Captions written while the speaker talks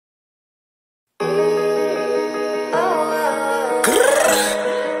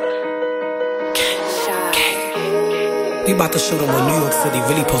We about to show them what New York City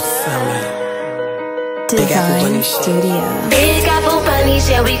really supposed to sound like. Big Apple Bunniez Studio. Big Apple Bunniez,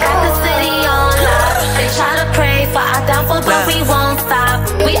 yeah, we got the city on lock. They try to pray for our downfall, but we won't stop.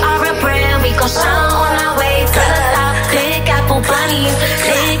 We are a brand, we gon' shine on our way to the top. Big Apple Bunniez,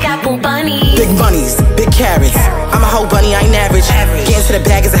 Big Apple Bunniez. Big bunnies, big carrots. I'm a whole bunny, I ain't average. Getting to the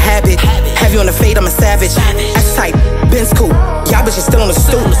bag is a habit. Heavy on the fade, I'm a savage. S-type, Benz coupe. Y'all bitches still on the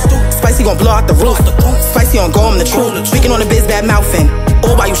stoop. Spicee gon' blow out the roof. Spicee on go, I'm the truth. Speaking on the biz, bad mouthing.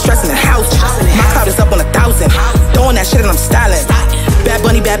 All while you stressing the house. My cloud is up on 1,000. Throwing that shit and I'm styling. Bad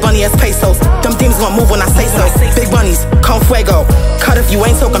bunny as pesos. Them demons gon' move when I say so. Big bunnies, con fuego. Cut if you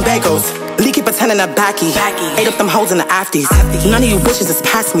ain't soaking bagels. Leaky pretending a backy. Ate up them hoes in the afties. None of you bitches is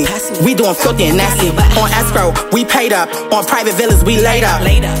past me. We doing filthy and nasty. On escrow, we paid up. On private villas, we laid up.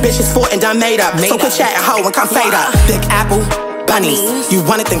 Bitches fought and done made up. So quit chatting hoe and come fade up. Big Apple Bunniez, you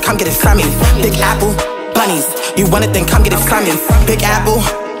want it then come get it from me. Big Apple Bunniez, you want it then come get it from me. Big Apple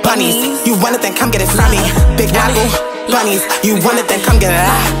Bunniez, you want it then come get it from me. Big Apple Bunniez, you want it then come get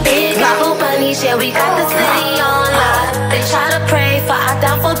it. Big Apple Bunniez, yeah, we got the city on lock. They try to pray for our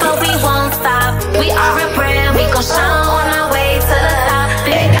downfall, but we won't stop. We are a brand, we gon' shine on our way to the top.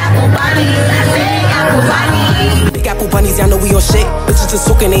 Big Apple Bunniez, Big Apple Bunniez. Big Apple Bunniez, y'all know we on shit. Bitches just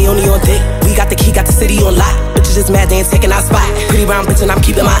soaking, they only on dick. We got the key, got the city on lock. Bitches just mad, they ain't taking our spot. Pretty round bitch and I'm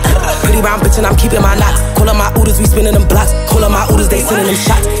keeping my pretty round bitch and I'm keeping my knots. Call up my oodles, we spinning them blocks. Call up my oodles, they sending them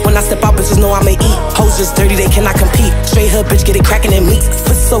shots. When I step out, bitches know I'ma eat. Hoes just dirty, they cannot compete. Straight hood bitch, get it cracking in meat.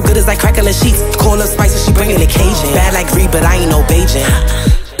 Pussy so good, it's like cracking the sheets. Call up Spicee, she bringing the Cajun. Bad like Reed, but I ain't no Beijing.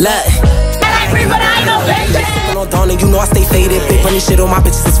 Look, Bad like Reed, but I ain't no Beijing. On dawn and you know I stay faded. Big bunny shit on my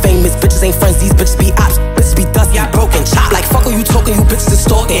bitches is famous. Bitches ain't friends, these bitches be ops. Bitches be dusty, broken, chop. Like fuck who you talking, you bitches is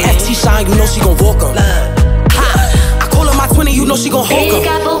stalking. FT shine, you know she gon' walk 'em. I call her my 20, you know she gon' hold 'em. Big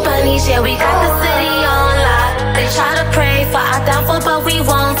Apple Bunniez, yeah, we got the city.